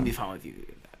 I wouldn't be fine with you.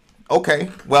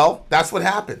 Okay. Well, that's what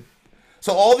happened.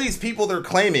 So all these people they're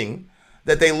claiming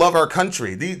that they love our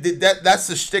country. That's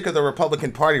the shtick of the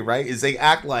Republican Party, right? Is they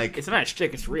act like it's not a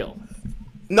shtick, it's real.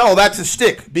 No, that's a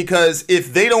shtick because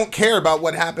if they don't care about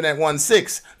what happened at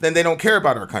 1/6, then they don't care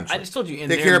about our country. I just told you,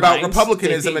 they care about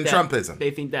republicanism and Trumpism.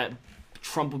 They think that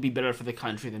Trump would be better for the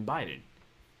country than Biden.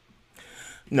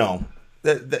 No,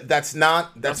 that's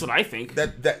not. That's what I think.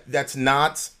 That's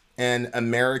not an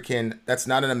American. That's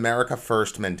not an America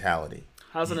First mentality.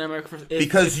 How's an America First?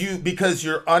 Because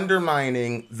you're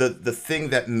undermining the thing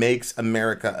that makes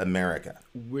America America.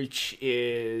 Which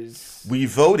is we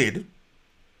voted,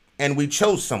 and we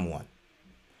chose someone,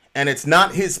 and it's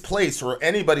not his place or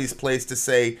anybody's place to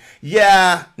say,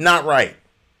 yeah, not right.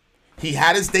 He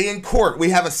had his day in court. We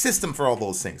have a system for all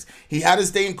those things. He had his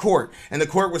day in court, and the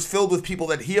court was filled with people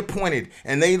that he appointed,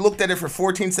 and they looked at it for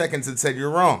 14 seconds and said,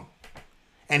 you're wrong.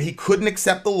 And he couldn't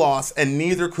accept the loss, and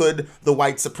neither could the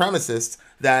white supremacists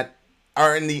that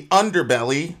are in the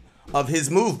underbelly of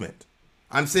his movement.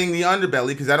 I'm saying the underbelly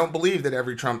because I don't believe that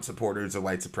every Trump supporter is a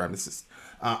white supremacist.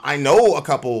 I know a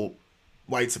couple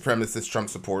white supremacist Trump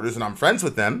supporters, and I'm friends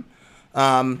with them.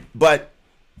 But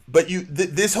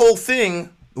this whole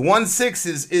thing,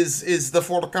 1-6 is the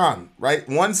Forcan, right?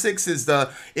 1-6 is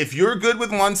the, if you're good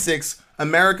with 1-6,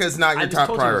 America is not your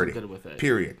top priority. Good with it.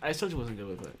 Period. I told you wasn't good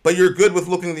with it. But you're good with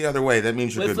looking the other way. That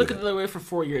means you're Let's good with it. look the other way for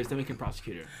 4 years, then we can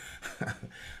prosecute her.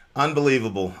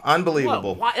 Unbelievable.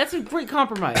 Why? That's a great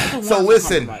compromise. So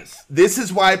listen, this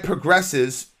is why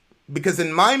progressives, because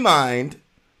in my mind,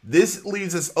 this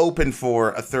leaves us open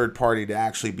for a third party to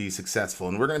actually be successful.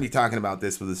 And we're going to be talking about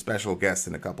this with a special guest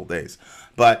in a couple days.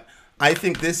 But I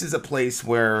think this is a place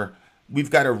where we've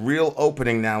got a real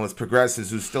opening now as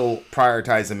progressives who still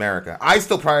prioritize America. I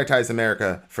still prioritize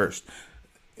America first.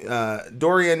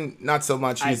 Dorian, not so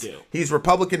much. He's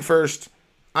Republican first.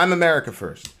 I'm America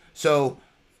first. So,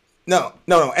 no.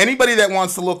 Anybody that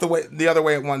wants to look the other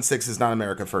way at 1-6 is not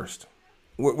America first.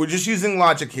 We're just using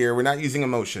logic here. We're not using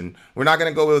emotion. We're not going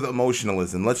to go with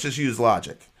emotionalism. Let's just use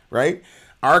logic, right?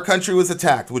 Our country was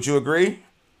attacked. Would you agree?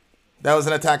 That was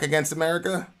an attack against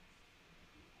America?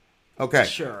 Okay.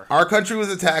 Sure. Our country was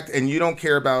attacked, and you don't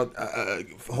care about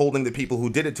holding the people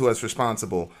who did it to us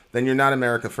responsible. Then you're not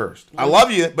America first. I love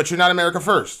you, but you're not America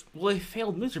first. Well, they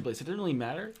failed miserably, so it doesn't really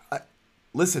matter.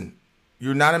 Listen,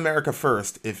 you're not America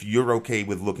first if you're okay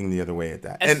with looking the other way at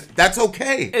that, and that's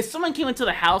okay. If someone came into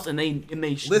the house and they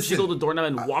jiggled the doorknob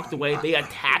and walked away, they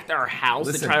attacked our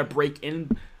house to try to break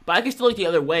in. But I can still look the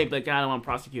other way, but I don't want to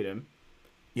prosecute him.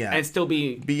 Yeah. And still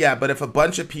be... But if a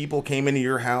bunch of people came into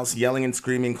your house yelling and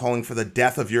screaming, calling for the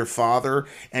death of your father,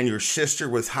 and your sister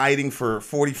was hiding for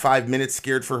 45 minutes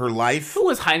scared for her life... Who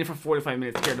was hiding for 45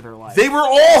 minutes scared of her life? They were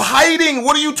all hiding!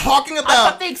 What are you talking about? I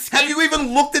thought they escaped. Have you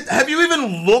even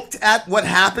looked at what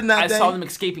happened that day? I saw them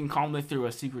escaping calmly through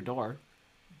a secret door.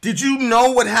 Did you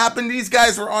know what happened? These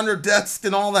guys were under desk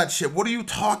and all that shit. What are you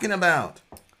talking about?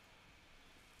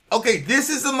 Okay, this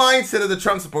is the mindset of the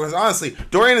Trump supporters. Honestly,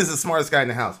 Dorian is the smartest guy in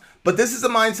the house. But this is the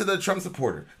mindset of the Trump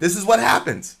supporter. This is what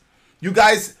happens. You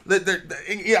guys, I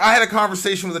had a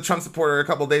conversation with a Trump supporter a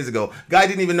couple of days ago. Guy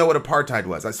didn't even know what apartheid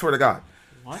was. I swear to God.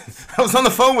 What? I was on the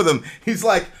phone with him. He's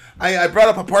like, I brought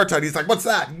up apartheid. He's like, what's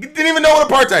that? He didn't even know what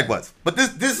apartheid was. But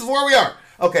this is where we are.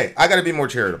 Okay, I got to be more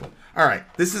charitable. All right,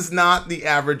 this is not the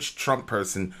average Trump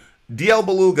person. DL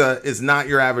Beluga is not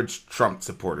your average Trump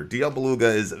supporter. DL Beluga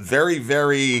is very,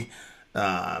 very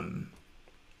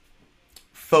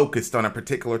focused on a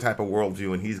particular type of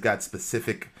worldview, and he's got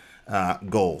specific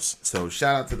goals. So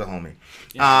shout out to the homie.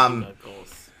 Yeah,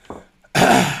 goals. All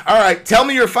right, tell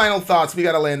me your final thoughts. We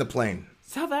got to land the plane.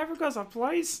 South Africa's a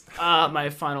place. My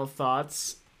final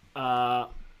thoughts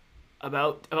about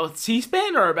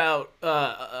C-SPAN or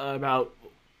about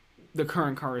the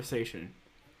current conversation.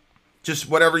 Just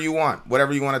whatever you want.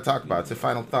 Whatever you want to talk about. It's your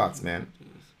final thoughts, man.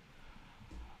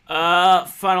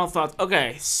 Final thoughts.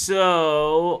 Okay,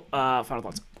 so I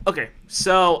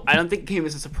don't think it came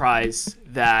as a surprise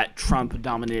that Trump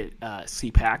dominated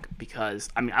CPAC because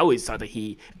I always thought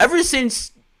that ever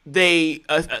since they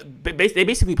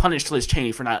basically punished Liz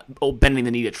Cheney for not bending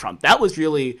the knee to Trump. That was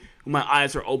really when my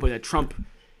eyes were open that Trump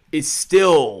is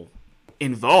still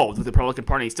involved with the Republican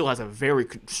Party. He still has a very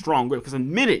strong grip because the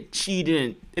minute she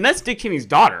didn't, and that's Dick Cheney's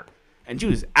daughter, and she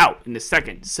was out in the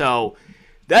second. So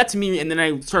that to me, and then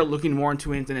I started looking more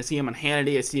into it, and I see him on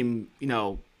Hannity. I see him,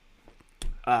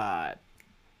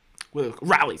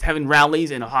 having rallies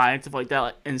in Ohio and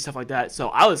stuff like that. So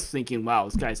I was thinking, wow,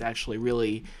 this guy's actually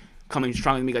really coming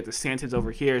strong with me, like the Desantis over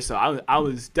here. So I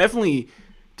was definitely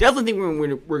thinking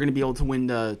we're going to be able to win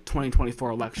the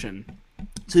 2024 election.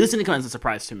 So this didn't come as a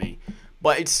surprise to me.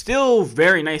 But it's still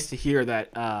very nice to hear that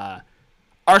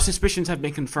our suspicions have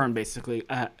been confirmed, basically.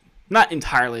 Not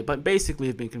entirely, but basically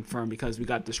have been confirmed because we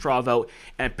got the straw vote.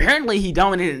 And apparently he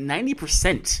dominated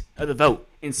 90% of the vote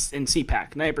in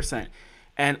CPAC, 90%.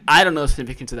 And I don't know the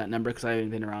significance of that number because I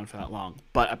haven't been around for that long.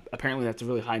 But apparently that's a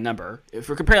really high number. If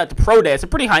we're comparing that to Pro Day, it's a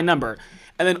pretty high number.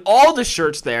 And then all the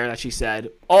shirts there that she said,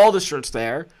 all the shirts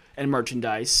there and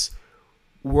merchandise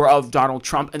were of Donald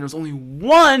Trump. And there was only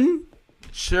one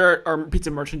shirt or piece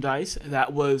of merchandise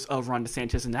that was of Ron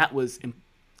DeSantis. And that was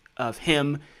of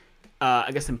him, I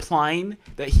guess, implying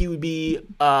that he would be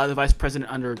the vice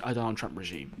president under a Donald Trump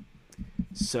regime.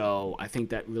 So I think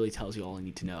that really tells you all you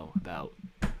need to know about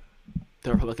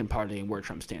the Republican Party and where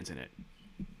Trump stands in it.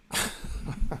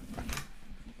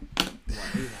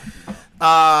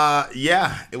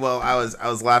 Yeah. Well, I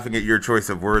was laughing at your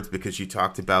choice of words because you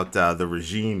talked about the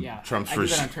regime, Trump's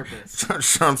regime.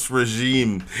 Trump's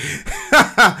regime.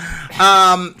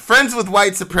 Friends with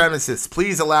white supremacists,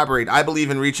 please elaborate. I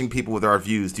believe in reaching people with our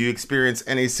views. Do you experience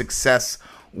any success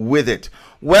with it?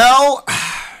 Well,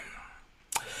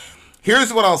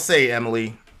 here's what I'll say,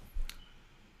 Emily.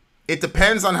 It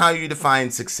depends on how you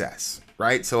define success,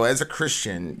 right? So as a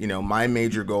Christian, my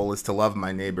major goal is to love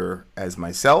my neighbor as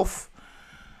myself.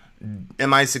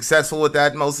 Am I successful with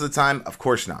that most of the time? Of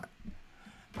course not.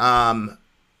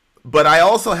 But I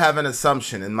also have an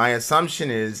assumption, and my assumption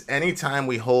is anytime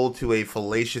we hold to a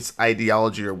fallacious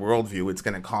ideology or worldview, it's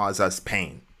going to cause us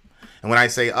pain. And when I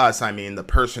say us, I mean the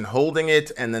person holding it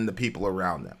and then the people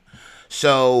around them.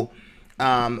 So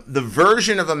the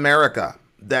version of America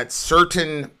that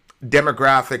certain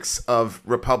demographics of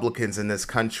Republicans in this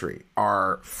country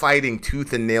are fighting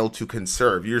tooth and nail to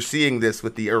conserve. You're seeing this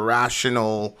with the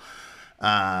irrational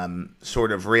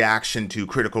sort of reaction to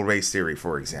critical race theory,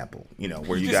 for example.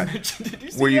 Where you got,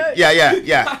 where you,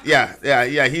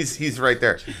 yeah. He's right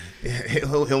there.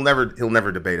 He'll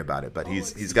never debate about it, but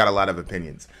he's got a lot of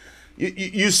opinions.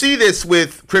 You see this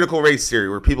with critical race theory,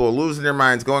 where people are losing their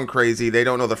minds, going crazy. They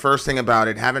don't know the first thing about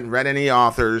it, haven't read any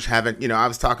authors, haven't, I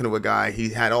was talking to a guy,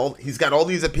 he's got all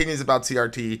these opinions about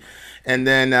CRT, and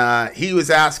then he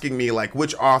was asking me, like,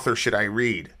 which author should I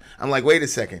read? I'm like, wait a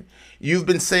second. You've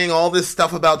been saying all this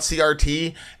stuff about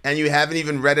CRT, and you haven't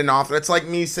even read an author. It's like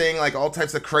me saying, like, all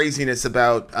types of craziness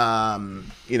about,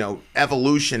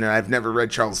 evolution, and I've never read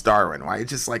Charles Darwin. Right?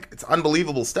 It's just, like, it's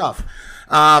unbelievable stuff.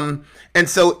 And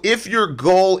so if your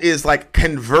goal is like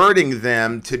converting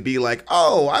them to be like,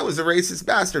 oh, I was a racist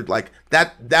bastard, like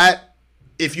that,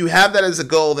 if you have that as a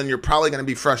goal, then you're probably going to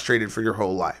be frustrated for your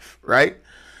whole life, right?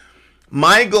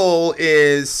 My goal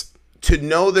is to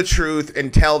know the truth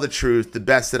and tell the truth the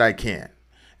best that I can.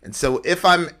 And so if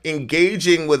I'm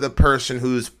engaging with a person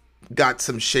who's got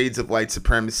some shades of white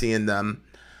supremacy in them,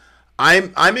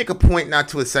 I make a point not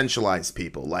to essentialize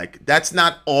people. Like, that's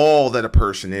not all that a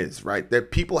person is, right? That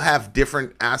people have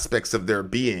different aspects of their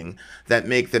being that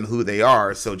make them who they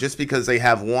are. So just because they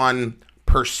have one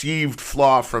perceived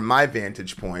flaw from my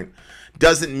vantage point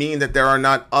doesn't mean that there are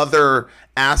not other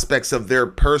aspects of their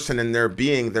person and their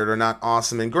being that are not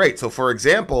awesome and great. So, for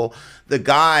example, the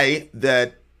guy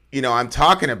that, I'm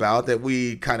talking about that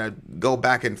we kind of go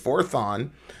back and forth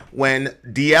on, when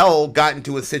DL got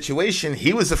into a situation,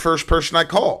 he was the first person I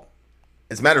called.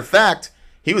 As a matter of fact,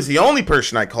 he was the only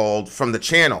person I called from the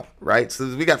channel, right?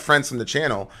 So we got friends from the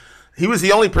channel. He was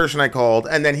the only person I called,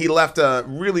 and then he left a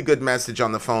really good message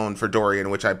on the phone for Dorian,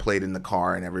 which I played in the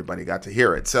car, and everybody got to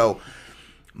hear it. So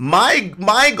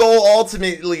my goal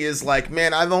ultimately is like,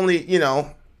 man, I've only,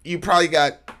 you probably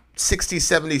got 60,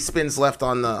 70 spins left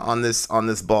on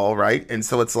this ball, right? And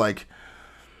so it's like,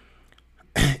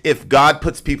 if God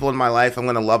puts people in my life, I'm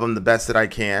going to love them the best that I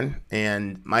can.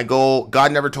 And my goal,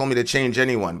 God never told me to change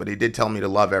anyone, but he did tell me to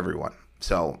love everyone.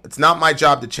 So it's not my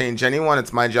job to change anyone.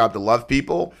 It's my job to love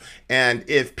people. And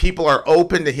if people are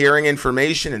open to hearing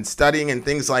information and studying and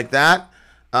things like that,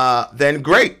 then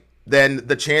great. Then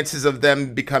the chances of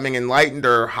them becoming enlightened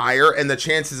are higher. And the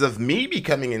chances of me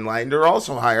becoming enlightened are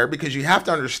also higher, because you have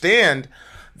to understand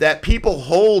that people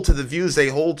hold to the views they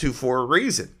hold to for a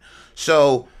reason.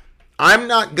 So I'm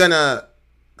not going to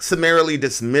summarily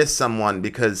dismiss someone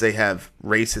because they have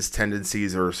racist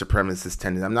tendencies or supremacist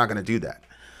tendencies. I'm not going to do that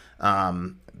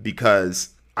because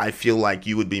I feel like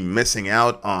you would be missing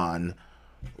out on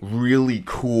really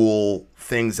cool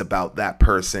things about that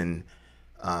person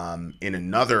in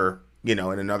another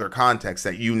context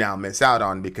that you now miss out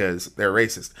on because they're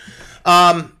racist.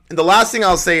 And the last thing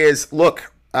I'll say is,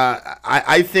 look,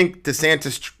 I think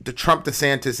the Trump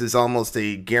DeSantis is almost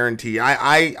a guarantee.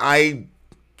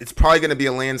 It's probably going to be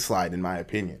a landslide, in my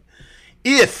opinion,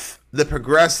 if the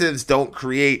progressives don't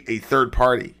create a third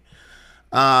party.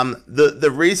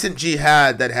 The recent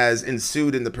jihad that has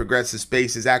ensued in the progressive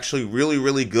space is actually really,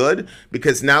 really good,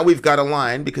 because now we've got a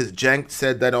line, because Cenk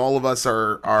said that all of us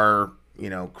are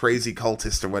crazy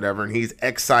cultists or whatever, and he's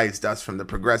excised us from the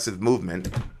progressive movement.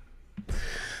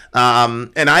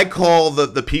 And I call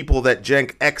the people that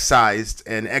Cenk excised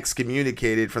and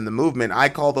excommunicated from the movement, I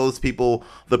call those people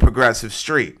the progressive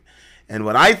street. And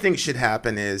what I think should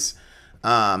happen is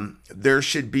there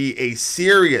should be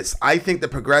I think the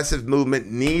progressive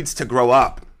movement needs to grow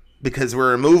up, because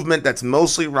we're a movement that's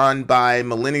mostly run by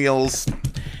millennials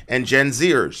and Gen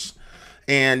Zers.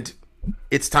 And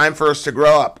it's time for us to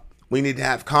grow up. We need to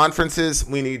have conferences.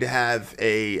 We need to have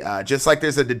just like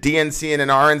there's a DNC and an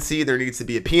RNC, there needs to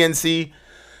be a PNC.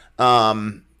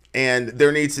 And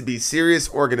there needs to be serious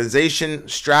organization,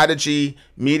 strategy,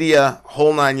 media,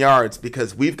 whole 9 yards,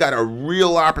 because we've got a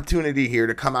real opportunity here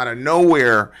to come out of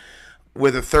nowhere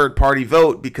with a third party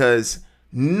vote, because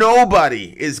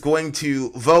nobody is going to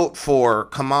vote for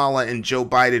Kamala and Joe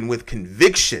Biden with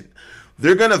conviction.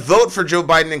 They're going to vote for Joe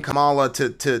Biden and Kamala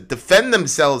to defend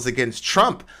themselves against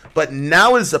Trump. But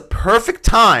now is the perfect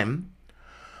time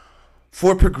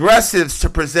for progressives to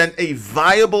present a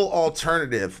viable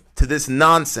alternative to this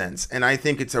nonsense. And I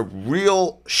think it's a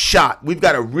real shot. We've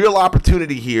got a real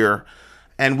opportunity here,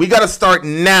 and we got to start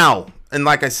now. And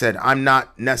like I said, I'm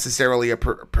not necessarily a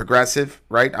progressive,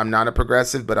 right? I'm not a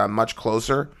progressive, but I'm much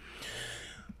closer.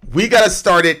 We got to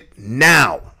start it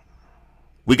now.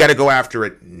 We got to go after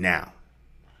it now.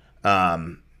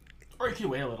 Or if you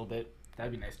wait a little bit,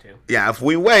 that'd be nice too. Yeah, if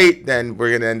we wait, then we're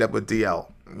going to end up with DL.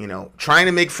 You know, trying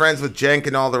to make friends with Cenk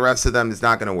and all the rest of them is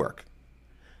not going to work.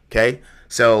 Okay?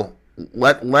 So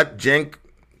let Cenk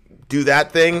do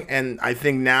that thing, and I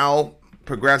think now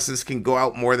progressives can go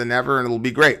out more than ever, and it'll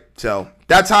be great. So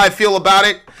that's how I feel about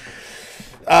it.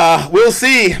 We'll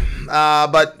see.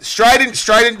 But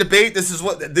strident debate. This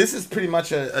is pretty much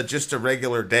just a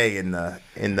regular day in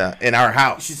our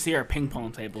house. You should see our ping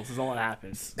pong tables. This is all that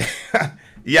happens.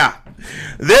 Yeah.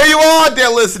 There you are,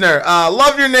 dear listener.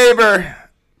 Love your neighbor.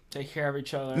 Take care of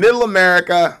each other. Middle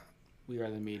America. We are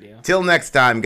the media. Till next time.